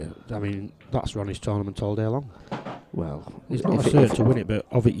 Yeah, I mean, that's Ronnie's tournament all day long. Well, He's not certain to win it, but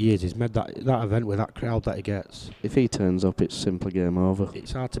of it years, he's made that event with that crowd that he gets. if he turns up, it's simply game over.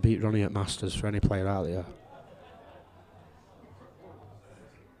 It's hard to beat Ronnie at Masters for any player out there.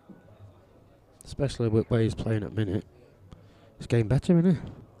 Especially with where he's playing at minute. He's getting better, isn't he?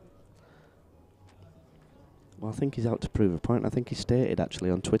 Well, I think he's out to prove a point. I think he stated actually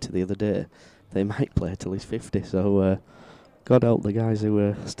on Twitter the other day they might play till he's 50, so God help the guys who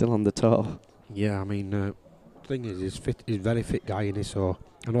are still on the tour. Yeah, I mean, thing is, he's a very fit guy in it, so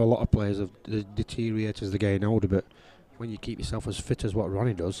I know a lot of players have deteriorated as they're getting older, but when you keep yourself as fit as what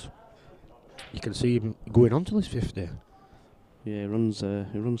Ronnie does, you can see him going on till he's 50. Yeah, he runs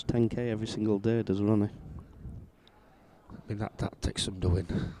 10k every single day, does Ronnie? I mean, that takes some doing.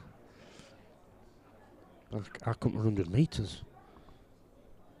 I couldn't run 100 metres.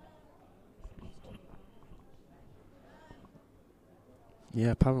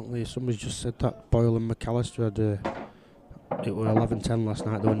 Yeah, apparently somebody's just said that Boyle and McAllister had it were 11-10 last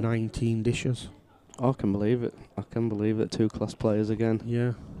night. There were 19 dishes. Oh, I can believe it. I can believe it. 2 class players again.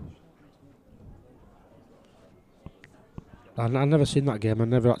 Yeah. I never seen that game.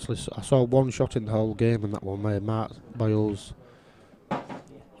 I saw one shot in the whole game, and that one made Mark Boyle's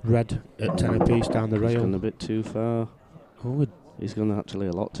red at 10 apiece down the rail. He's gone a bit too far. Oh, He's gone actually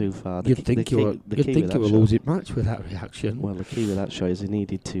a lot too far. you'd think he would lose it match with that reaction. Well, the key with that shot is he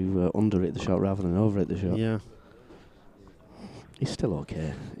needed to under-hit the shot rather than over-hit the shot. Yeah. He's still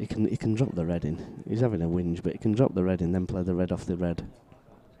okay. He can drop the red in. He's having a whinge, but he can drop the red in, then play the red off the red.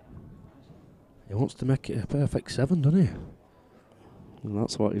 He wants to make it a perfect 7, doesn't he? And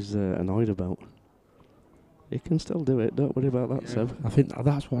that's what he's annoyed about. He can still do it. Don't worry about that, Seb. I think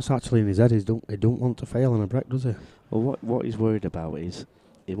that's what's actually in his head. He don't want to fail on a break, does he? Well, what he's worried about is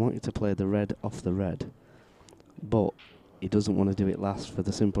he wanted to play the red off the red, but he doesn't want to do it last for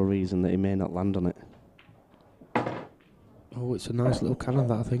the simple reason that he may not land on it. Oh, it's a nice little cannon,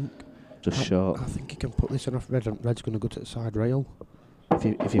 that, I think. Just short. I think he can put this on off red, and red's going to go to the side rail.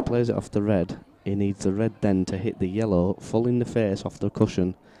 If he plays it off the red, he needs the red then to hit the yellow full in the face off the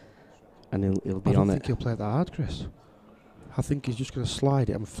cushion, and he'll be on it. I don't think he'll play it that hard, Chris. I think he's just going to slide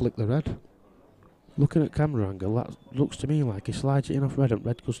it and flick the red. Looking at camera angle, that looks to me like he slides it in off red and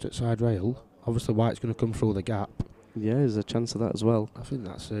red goes to the side rail. Obviously white's going to come through the gap. Yeah, there's a chance of that as well. I think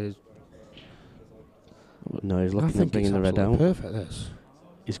that's No, he's looking at bringing the red out. Perfect, this.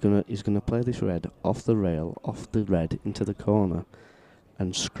 He's gonna play this red off the rail, off the red into the corner,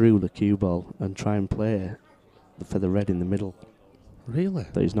 and screw the cue ball and try and play for the red in the middle. Really?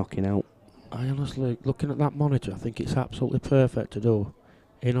 That he's knocking out. I honestly, looking at that monitor, I think it's absolutely perfect to do.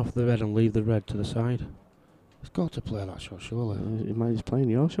 In off the red and leave the red to the side. He's got to play that shot, surely. He's playing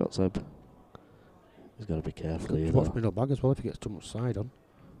your shot, Seb. He's got to be careful here. Watch middle bag as well if he gets too much side on.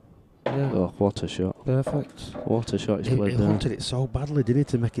 Yeah. Oh, what a shot. Perfect. What a shot he's played He there. wanted it so badly, didn't he,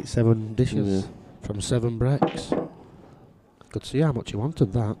 to make it 7 dishes from 7 breaks. Could see how much he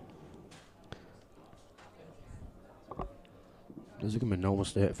wanted that. There's going to be no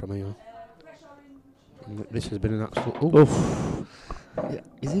mistake from here. This has been an absolute... Oof. Yeah,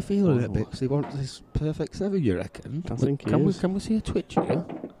 is he feeling it a bit? Because he wants this perfect 7, you reckon? I think he is. Can we see a twitch here?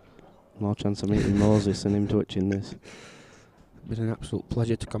 More chance of meeting Moses and him twitching this. Been an absolute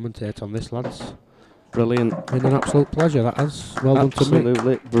pleasure to commentate on this, lads. Brilliant. Been an absolute pleasure, that has. Well done to Mick.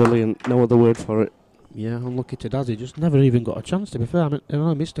 Absolutely brilliant. No other word for it. Yeah, unlucky to Daz. He just never even got a chance, to be fair. I mean, I know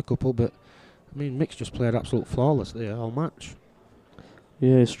I missed a couple, but I mean, Mick's just played absolute flawless there all match.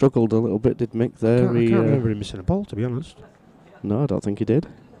 Yeah, he struggled a little bit, did Mick there. I can't remember him missing a ball, to be honest. No, I don't think he did.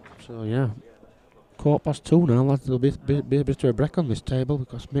 So, yeah. 2:15 now, lads. There'll be a bit of a break on this table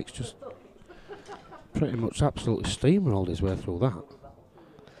because Mick's just pretty much absolutely steamrolled his way through that.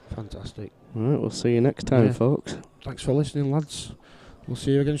 Fantastic. Alright, we'll see you next time, Yeah. folks. Thanks for listening, lads. We'll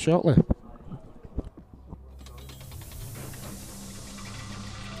see you again shortly.